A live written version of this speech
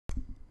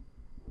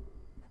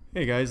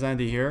Hey guys,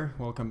 Andy here.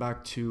 Welcome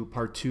back to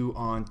part 2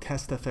 on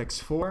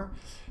testfx 4.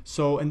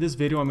 So in this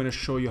video I'm going to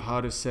show you how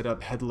to set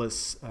up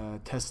headless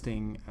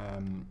testing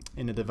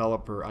in a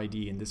developer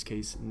IDE, in this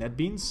case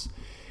Netbeans.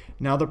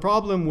 Now the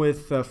problem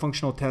with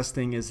functional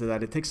testing is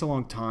that it takes a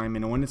long time,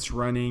 and when it's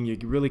running you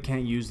really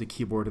can't use the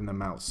keyboard and the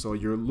mouse, so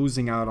you're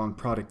losing out on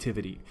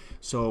productivity.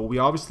 So we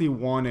obviously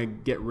want to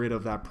get rid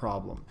of that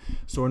problem.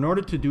 So in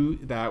order to do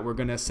that, we're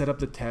going to set up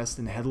the test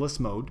in headless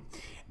mode.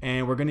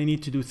 And we're going to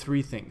need to do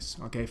three things.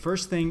 Okay,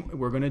 first thing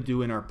we're going to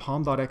do in our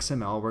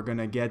pom.xml, we're going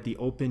to get the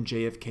open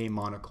JFK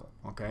monocle.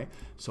 Okay,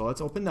 so let's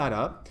open that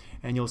up,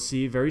 and you'll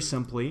see very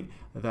simply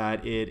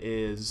that it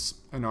is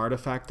an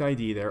artifact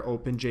ID there,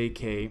 open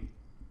JFK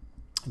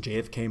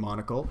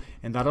monocle,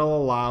 and that'll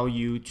allow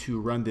you to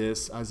run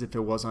this as if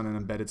it was on an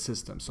embedded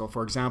system. So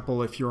for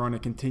example, if you're on a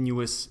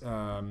continuous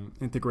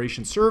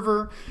integration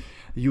server,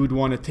 you would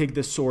want to take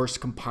the source,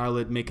 compile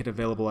it, make it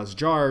available as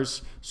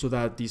jars so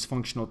that these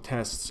functional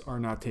tests are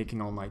not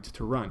taking all night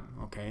to run.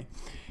 Okay,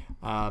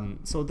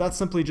 so that's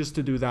simply just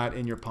to do that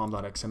in your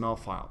pom.xml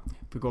file.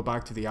 If we go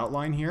back to the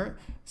outline here,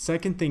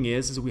 second thing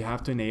is we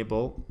have to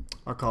enable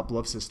a couple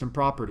of system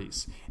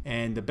properties,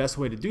 and the best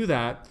way to do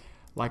that,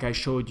 like I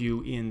showed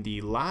you in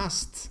the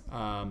last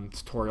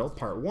tutorial,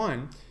 part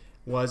 1,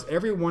 was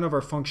every one of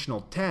our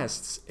functional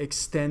tests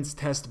extends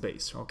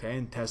testbase, okay?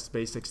 And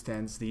testbase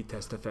extends the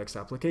testfx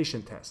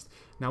application test.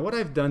 Now what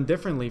I've done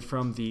differently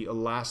from the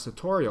last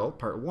tutorial,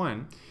 part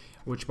 1,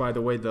 which by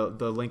the way the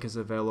link is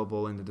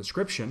available in the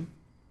description,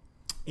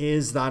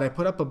 is that I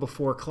put up a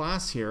before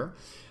class here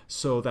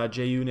so that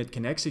JUnit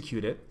can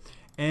execute it.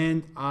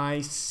 And I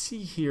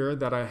see here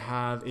that I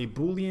have a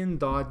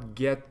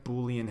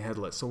boolean.getBoolean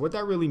headless. So what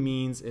that really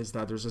means is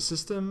that there's a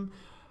system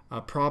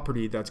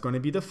property that's going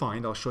to be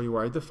defined. I'll show you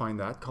where I define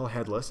that, called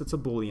headless. It's a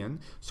boolean.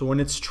 So when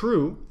it's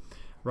true,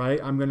 right,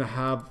 I'm going to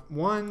have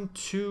 1,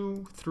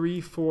 2,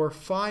 3, 4,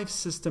 5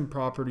 system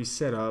properties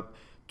set up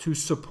to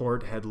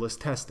support headless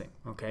testing.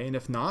 Okay, and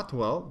if not,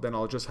 well, then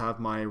I'll just have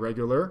my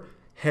regular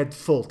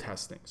headful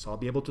testing. So I'll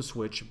be able to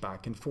switch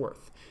back and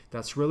forth.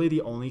 That's really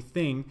the only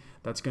thing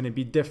that's going to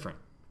be different.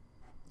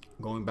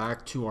 Going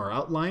back to our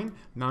outline,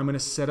 now I'm going to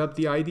set up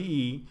the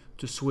IDE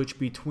to switch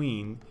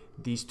between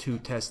these two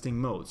testing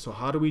modes. So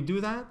how do we do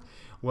that?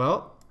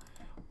 Well,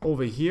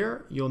 over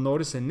here, you'll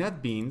notice in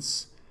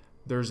Netbeans,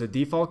 there's a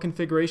default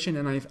configuration,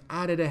 and I've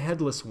added a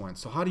headless one.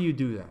 So how do you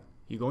do that?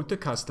 You go into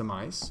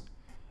Customize.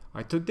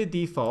 I took the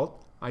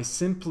default, I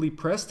simply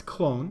pressed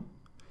Clone,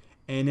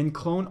 and in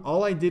Clone,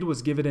 all I did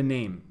was give it a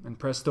name and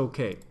pressed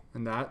OK,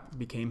 and that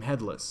became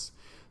headless.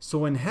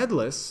 So in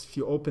headless, if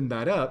you open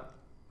that up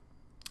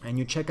and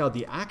you check out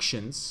the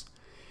actions,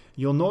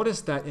 you'll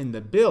notice that in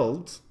the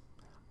build,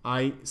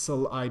 I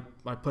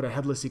put a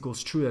headless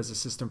equals true as a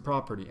system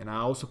property, and I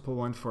also put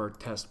one for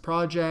test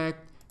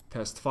project,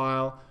 test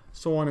file,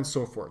 so on and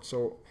so forth.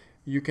 So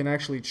you can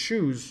actually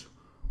choose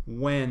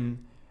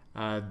when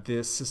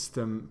this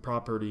system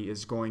property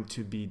is going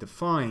to be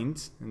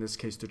defined, in this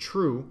case to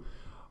true,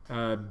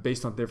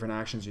 based on different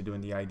actions you do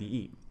in the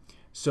IDE.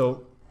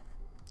 So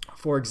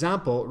for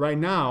example, right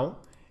now,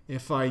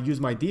 if I use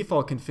my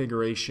default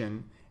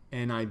configuration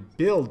and I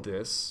build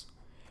this,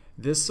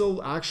 this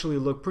will actually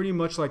look pretty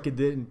much like it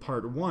did in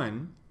part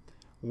 1,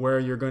 where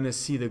you're going to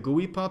see the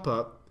GUI pop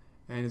up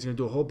and it's going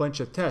to do a whole bunch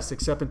of tests,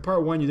 except in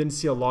part 1 you didn't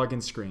see a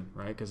login screen,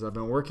 right? Because I've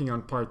been working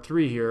on part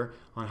 3 here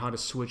on how to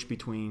switch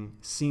between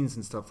scenes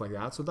and stuff like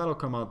that. So that'll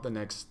come out the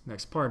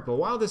next part. But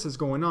while this is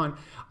going on,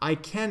 I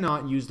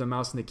cannot use the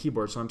mouse and the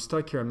keyboard, so I'm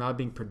stuck here. I'm not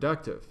being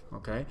productive,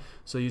 okay?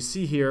 So you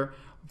see here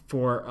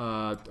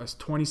for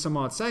 20 some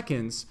odd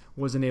seconds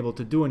wasn't able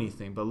to do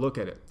anything, but look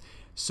at it.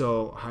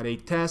 So had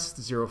 8 tests,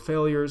 0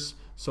 failures.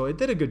 So it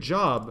did a good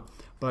job,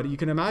 but you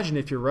can imagine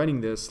if you're running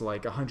this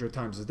like 100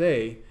 times a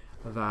day,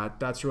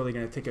 that's really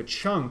going to take a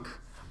chunk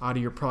out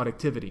of your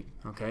productivity.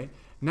 Okay.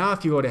 Now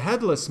if you go to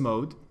headless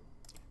mode,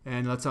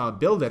 and let's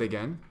build it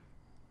again.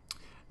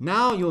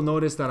 Now you'll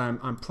notice that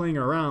I'm playing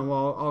around.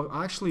 Well,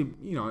 I'll actually,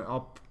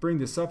 I'll bring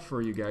this up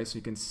for you guys so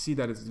you can see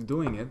that it's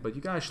doing it, but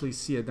you can actually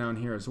see it down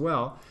here as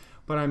well.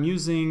 But I'm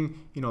using,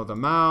 the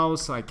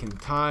mouse, I can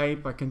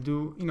type, I can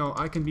do,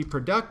 I can be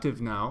productive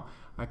now.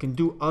 I can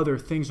do other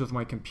things with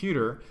my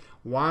computer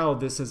while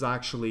this is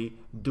actually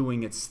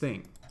doing its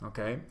thing,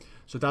 okay?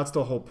 So that's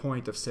the whole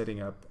point of setting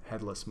up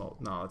headless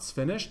mode. Now it's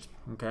finished,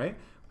 okay?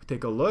 We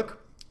take a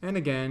look, and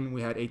again,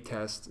 we had 8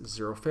 tests,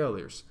 0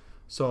 failures.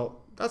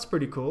 So that's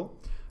pretty cool,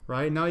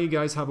 right? Now you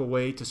guys have a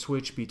way to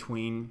switch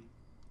between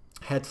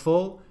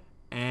headful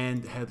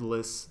and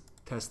headless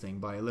testing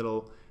by a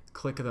little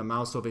click of the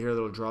mouse over here,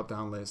 little drop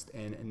down list,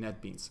 and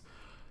Netbeans.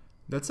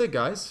 That's it,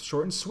 guys.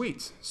 Short and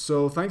sweet.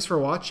 So thanks for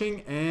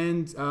watching,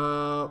 and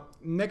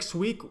next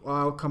week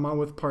I'll come out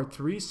with part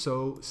 3,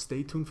 so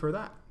stay tuned for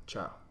that.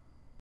 Ciao.